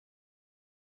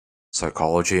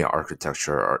Psychology and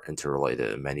architecture are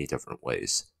interrelated in many different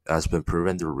ways. It has been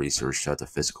proven through research that the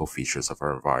physical features of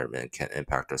our environment can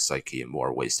impact our psyche in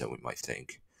more ways than we might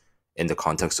think. In the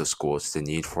context of schools, the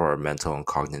need for our mental and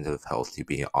cognitive health to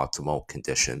be in optimal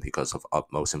condition becomes of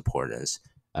utmost importance,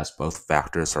 as both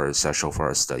factors are essential for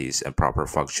our studies and proper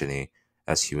functioning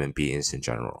as human beings in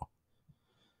general.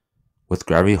 With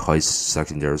Grandview Heights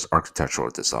Secondary's architectural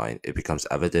design, it becomes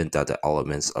evident that the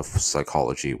elements of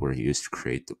psychology were used to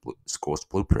create the school's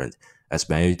blueprint, as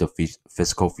many of the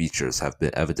physical features have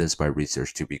been evidenced by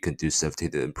research to be conducive to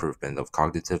the improvement of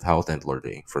cognitive health and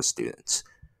learning for students.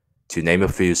 To name a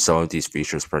few, some of these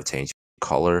features pertain to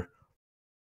color,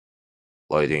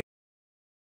 lighting,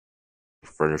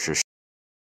 furniture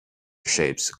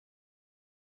shapes,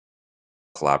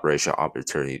 collaboration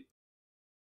opportunity,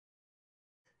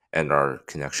 and our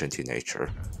connection to nature.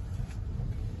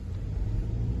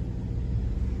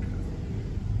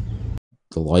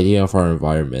 The lighting of our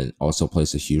environment also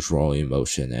plays a huge role in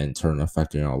motion and in turn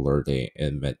affecting our learning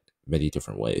in many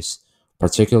different ways.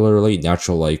 Particularly,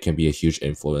 natural light can be a huge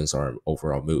influence on our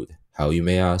overall mood. How, you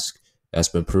may ask? It has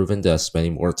been proven that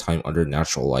spending more time under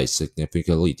natural light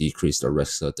significantly decreases the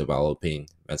risk of developing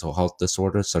mental health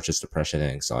disorders such as depression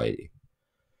and anxiety.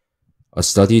 A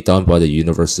study done by the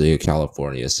University of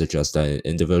California suggests that in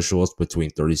individuals between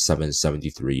 37 and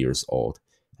 73 years old,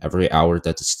 every hour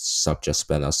that the subject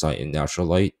spent outside in natural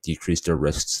light decreased their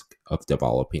risks of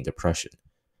developing depression.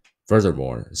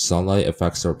 Furthermore, sunlight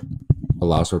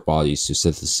allows our bodies to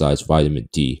synthesize vitamin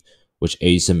D, which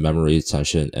aids in memory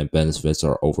retention and benefits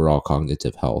our overall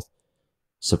cognitive health.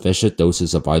 Sufficient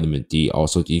doses of vitamin D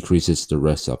also decreases the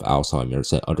risk of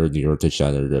Alzheimer's and other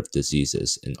neurodegenerative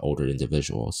diseases in older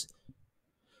individuals.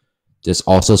 This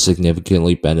also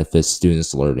significantly benefits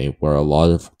students' learning, where a lot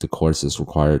of the courses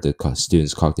require the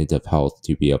students' cognitive health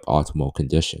to be of optimal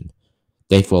condition.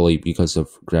 Thankfully, because of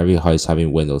Grandview Heights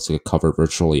having windows that cover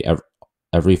virtually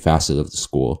every facet of the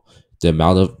school, the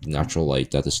amount of natural light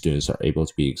that the students are able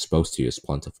to be exposed to is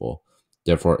plentiful,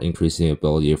 therefore increasing the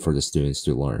ability for the students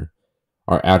to learn.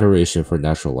 Our adoration for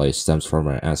natural light stems from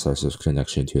our ancestors'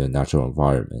 connection to the natural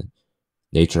environment.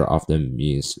 Nature often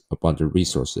means abundant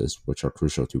resources, which are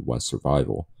crucial to one's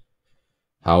survival.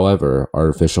 However,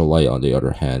 artificial light, on the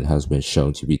other hand, has been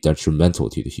shown to be detrimental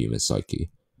to the human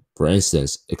psyche. For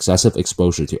instance, excessive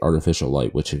exposure to artificial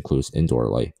light, which includes indoor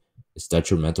light, is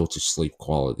detrimental to sleep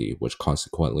quality, which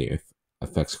consequently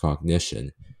affects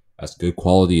cognition, as good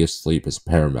quality of sleep is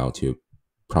paramount to a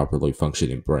properly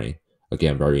functioning brain,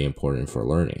 again very important for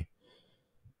learning.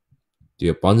 The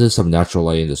abundance of natural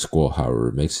light in the school,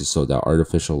 however, makes it so that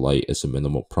artificial light is a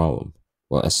minimal problem.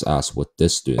 Let's ask what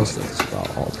this student thinks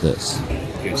about all this.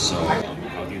 Okay, so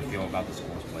how do you feel about the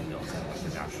school's windows and like the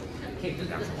natural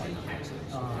light?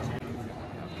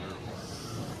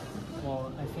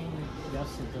 Well, I think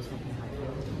yes, it does make me happier.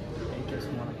 It gives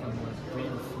more like a more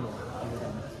real feel other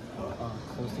than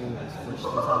closed areas, which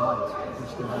does not light,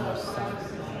 which gives more sound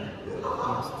and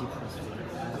gives depressed feeling.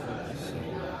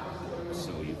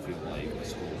 So you feel like a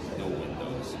school with no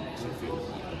windows makes you feel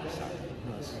like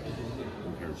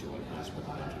compared to like this with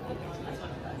natural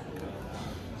light.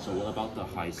 So what about the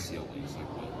high ceilings? Like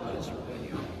what is your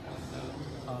opinion on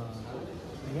that?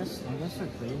 I guess they're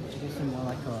great. It gives me more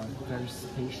like a very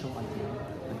spatial idea.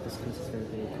 Like this place is very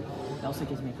big. It also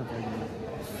gives me like a very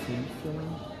free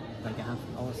feeling. Like I have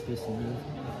all the space to move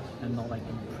and not like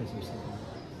in a prison or something.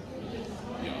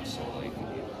 Yeah, so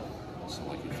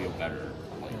like you feel better.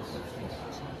 Like,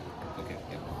 yes. Okay,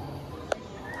 yeah.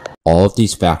 All of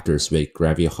these factors make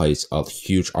Grandview Heights a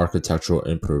huge architectural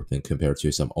improvement compared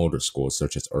to some older schools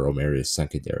such as Earl Maria's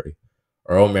Secondary.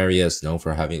 Earl Maria is known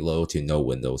for having little to no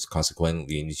windows, consequently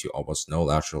leading to almost no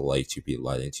natural light to be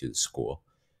let into the school.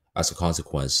 As a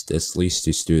consequence, this leads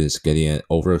to students getting an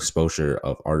overexposure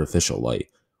of artificial light,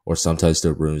 or sometimes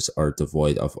the rooms are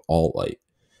devoid of all light.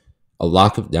 A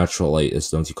lack of natural light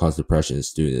is known to cause depression in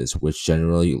students, which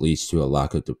generally leads to a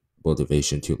lack of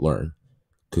motivation to learn.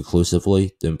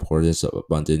 Conclusively, the importance of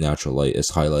abundant natural light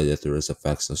is highlighted through its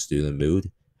effects on student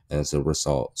mood and, as a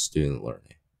result, student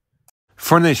learning.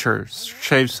 Furniture,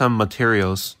 shapes, and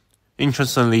materials.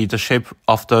 Interestingly, the shape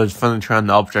of the furniture and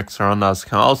objects around us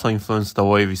can also influence the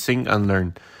way we think and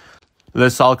learn.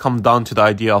 This all comes down to the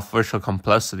idea of visual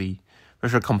complexity.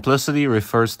 Visual complexity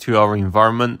refers to our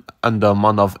environment and the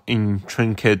amount of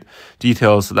intricate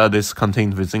details that is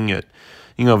contained within it.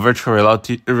 In a virtual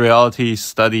reality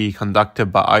study conducted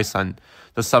by Einstein,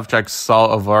 the subjects saw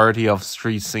a variety of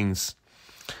street scenes.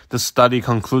 The study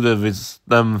concluded with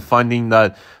them finding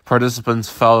that participants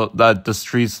felt that the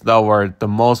streets that were the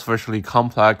most visually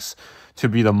complex to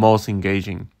be the most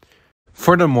engaging.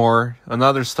 Furthermore,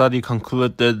 another study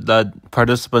concluded that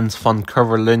participants found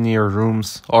curvilinear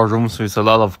rooms, or rooms with a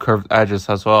lot of curved edges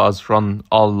as well as run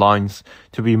all lines,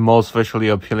 to be most visually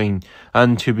appealing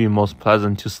and to be most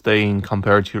pleasant to stay in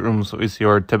compared to rooms with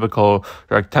your typical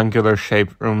rectangular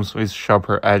shaped rooms with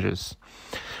sharper edges.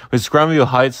 With Grandview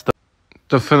Heights,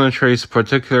 the furniture is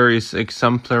particularly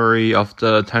exemplary of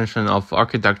the attention of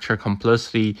architecture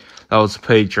complicity that was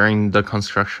paid during the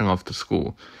construction of the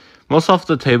school. Most of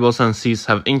the tables and seats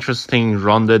have interesting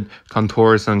rounded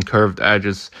contours and curved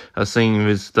edges, as seen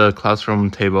with the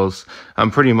classroom tables,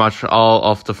 and pretty much all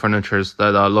of the furnitures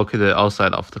that are located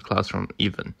outside of the classroom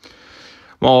even.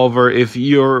 Moreover, if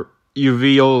you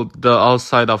view the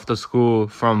outside of the school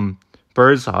from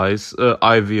bird's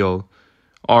eye view,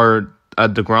 or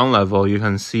at the ground level, you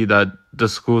can see that the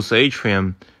school's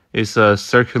atrium is a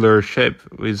circular shape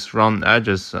with round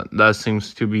edges that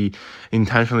seems to be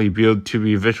intentionally built to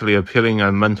be visually appealing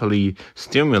and mentally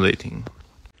stimulating.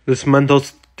 This mental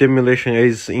stimulation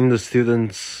aids in the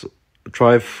students'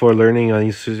 drive for learning and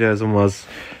enthusiasm, as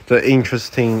the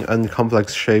interesting and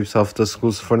complex shapes of the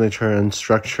school's furniture and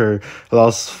structure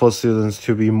allows for students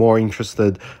to be more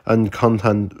interested and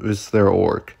content with their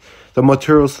work. The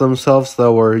materials themselves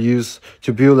that were used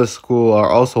to build the school are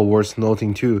also worth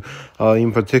noting too.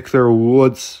 In particular,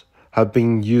 woods have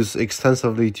been used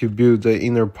extensively to build the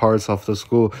inner parts of the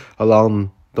school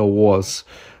along the walls.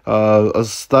 A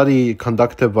study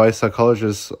conducted by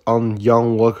psychologists on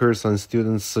young workers and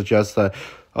students suggests that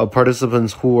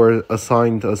participants who were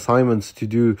assigned assignments to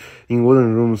do in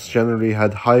wooden rooms generally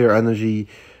had higher energy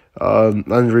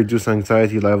and reduced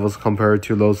anxiety levels compared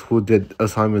to those who did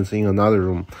assignments in another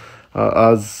room.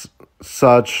 As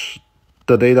such,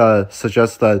 the data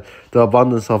suggests that the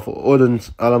abundance of wooden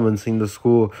elements in the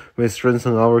school may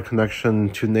strengthen our connection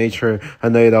to nature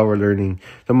and aid our learning.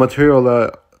 The material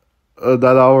that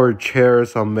our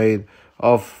chairs are made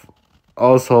of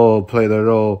also played a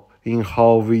role in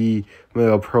how we may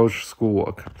approach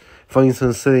schoolwork. For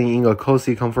instance, sitting in a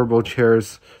cozy, comfortable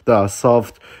chairs that are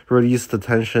soft release the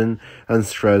tension and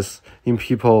stress in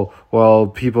people, while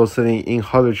people sitting in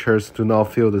harder chairs do not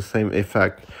feel the same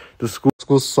effect. The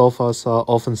school's sofas are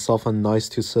often soft and nice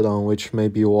to sit on, which may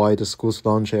be why the school's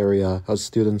lounge area has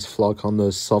students flock on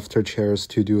the softer chairs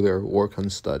to do their work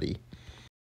and study.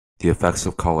 The effects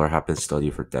of color have been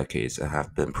studied for decades and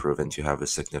have been proven to have a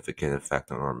significant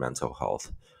effect on our mental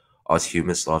health. Us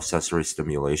humans love sensory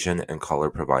stimulation, and color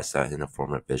provides that in the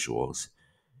form of visuals.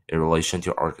 In relation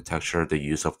to architecture, the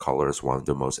use of color is one of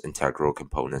the most integral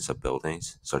components of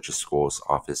buildings, such as schools,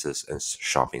 offices, and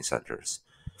shopping centers.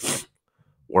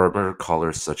 Warmer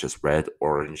colors such as red,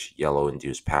 orange, yellow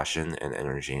induce passion and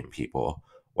energy in people,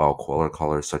 while cooler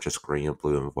colors such as green and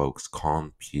blue invokes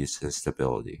calm, peace, and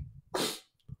stability.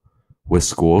 With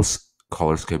schools,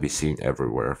 colors can be seen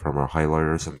everywhere, from our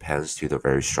highlighters and pens to the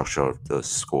very structure of the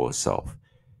school itself.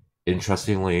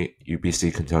 Interestingly,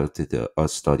 UBC conducted a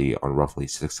study on roughly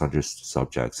 600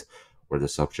 subjects, where the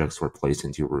subjects were placed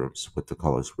into rooms with the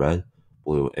colors red,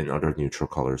 blue, and other neutral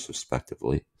colors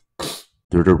respectively.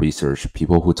 Through the research,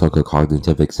 people who took a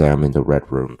cognitive exam in the red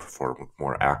room performed with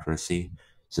more accuracy,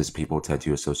 since people tend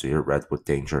to associate red with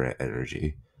danger and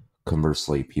energy.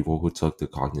 Conversely, people who took the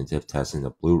cognitive test in the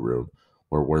blue room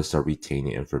were worse at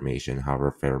retaining information,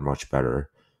 however fared much better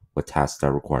with tasks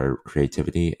that require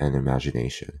creativity and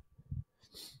imagination.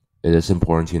 It is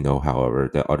important to know, however,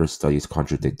 that other studies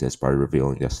contradict this by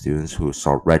revealing that students who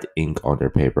saw red ink on their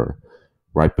paper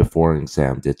right before an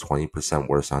exam did 20%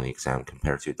 worse on the exam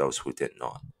compared to those who did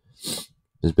not.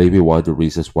 This may be one of the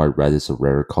reasons why red is a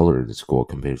rarer color in the school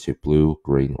compared to blue,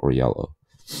 green, or yellow.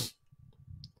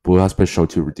 Blue has been shown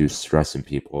to reduce stress in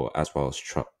people as well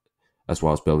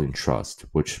as building trust,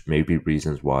 which may be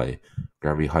reasons why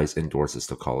Grandview Heights endorses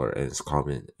the color and is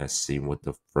common as seen with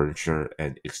the furniture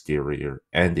and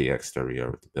the exterior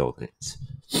of the buildings.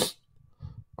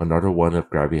 Another one of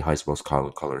Grandview Heights' most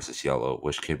common colors is yellow,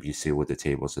 which can be seen with the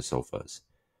tables and sofas.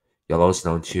 Yellow is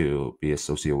known to be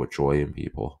associated with joy in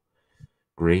people.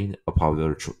 Green, a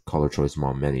popular color choice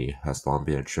among many, has long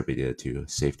been attributed to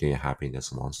safety and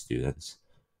happiness among students.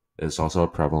 It is also a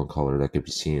prevalent color that can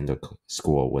be seen in the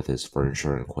school with its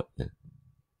furniture and equipment.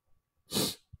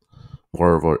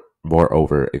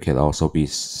 Moreover, it can also be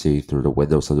seen through the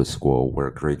windows of the school, where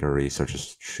greenery such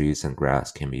as trees and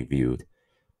grass can be viewed.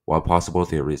 While possible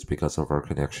theories because of our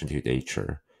connection to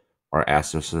nature, our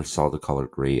ancestors saw the color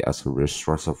green as a rich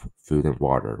source of food and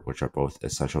water, which are both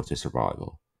essential to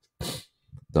survival.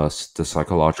 Thus, the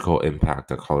psychological impact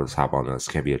that colors have on us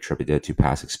can be attributed to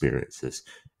past experiences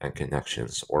and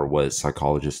connections, or what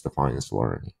psychologists define as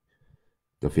learning.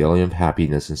 The feeling of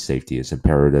happiness and safety is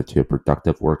imperative to a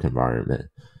productive work environment,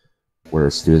 where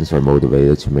students are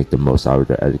motivated to make the most out of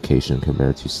their education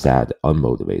compared to sad,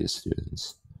 unmotivated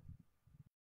students.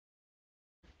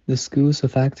 The school's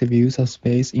effective use of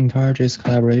space encourages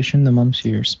collaboration among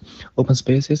peers. Open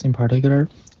spaces, in particular,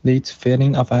 lead to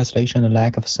feeling of isolation and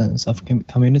lack of sense of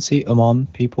community among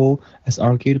people, as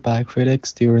argued by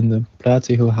critics during the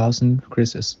Plato housing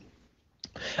crisis.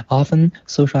 Often,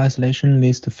 social isolation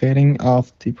leads to feeling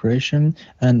of depression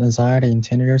and anxiety in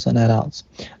teenagers and adults,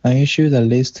 an issue that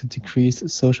leads to decreased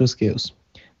social skills.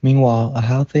 Meanwhile, a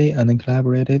healthy and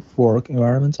collaborative work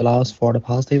environment allows for the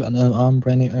positive and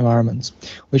unbranding environments,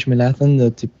 which may lessen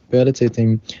the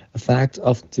debilitating effect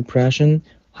of depression.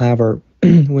 However,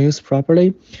 when used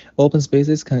properly, open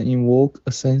spaces can invoke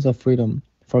a sense of freedom.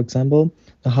 For example,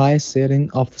 the high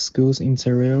ceiling of the school's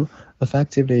interior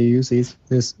effectively uses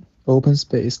this open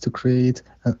space to create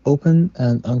an open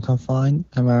and unconfined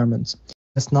environment.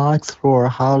 Let's now explore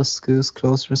how the school's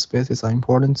closed spaces are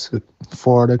important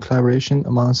for the collaboration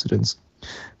among students.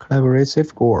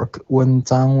 Collaborative work, when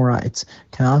done right,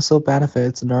 can also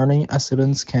benefit learning as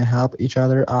students can help each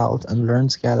other out and learn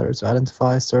together to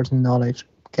identify certain knowledge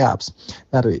gaps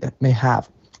that we may have.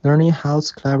 Learning how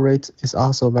to collaborate is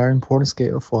also a very important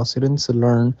skill for students to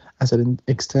learn as it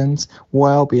extends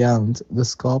well beyond the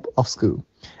scope of school,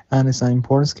 and it's an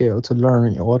important skill to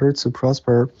learn in order to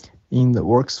prosper in the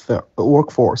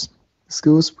workforce.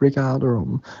 Schools, breakout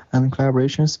room, and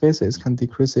collaboration spaces can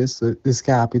decrease this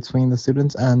gap between the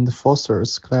students and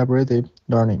fosters collaborative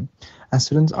learning. As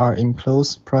students are in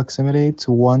close proximity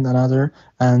to one another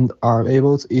and are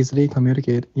able to easily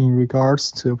communicate in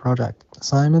regards to a project,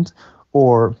 assignment,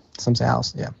 or something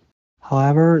else. Yeah.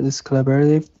 However, this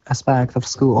collaborative aspect of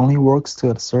school only works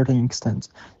to a certain extent.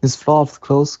 This flaw of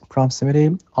close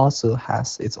proximity also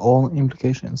has its own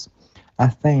implications. I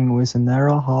think with the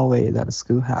narrow hallway that the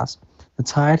school has, the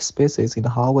tight spaces in the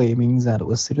hallway means that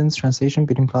when students transition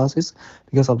between classes,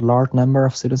 because of the large number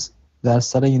of students that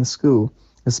study in the school,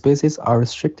 the spaces are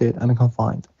restricted and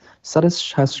confined.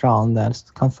 Studies have shown that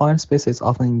confined spaces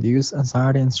often induce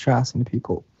anxiety and stress in the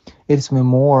people. It is even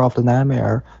more of a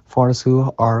nightmare for those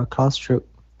who are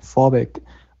claustrophobic.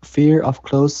 Fear of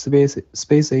closed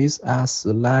spaces as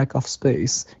the lack of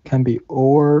space can be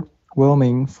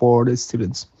overwhelming for the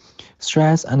students.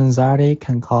 Stress and anxiety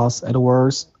can cause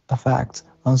adverse effects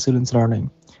on students'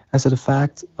 learning, as it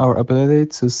affects our ability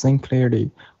to think clearly,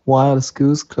 while the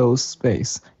school's closed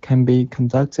space can be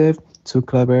conducive to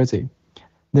collaborative.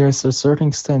 There is a certain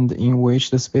extent in which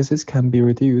the spaces can be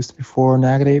reduced before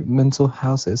negative mental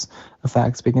health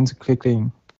effects begin to kick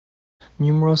in.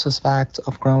 Numerous aspects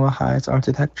of Grandview Heights'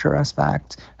 architecture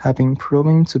aspect have been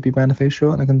proven to be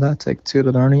beneficial and conducive to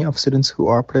the learning of students who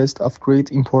are placed of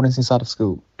great importance inside of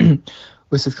school.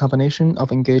 With its combination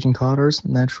of engaging colors,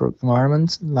 natural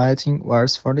environments, lighting,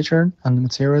 various furniture, and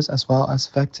materials, as well as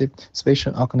effective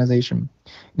spatial organization.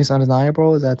 It is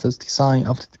undeniable that the design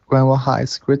of the Grandview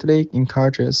Heights greatly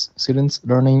encourages students'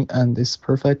 learning and is a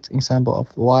perfect example of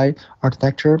why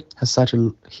architecture has such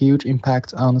a huge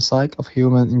impact on the psyche of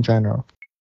humans in general.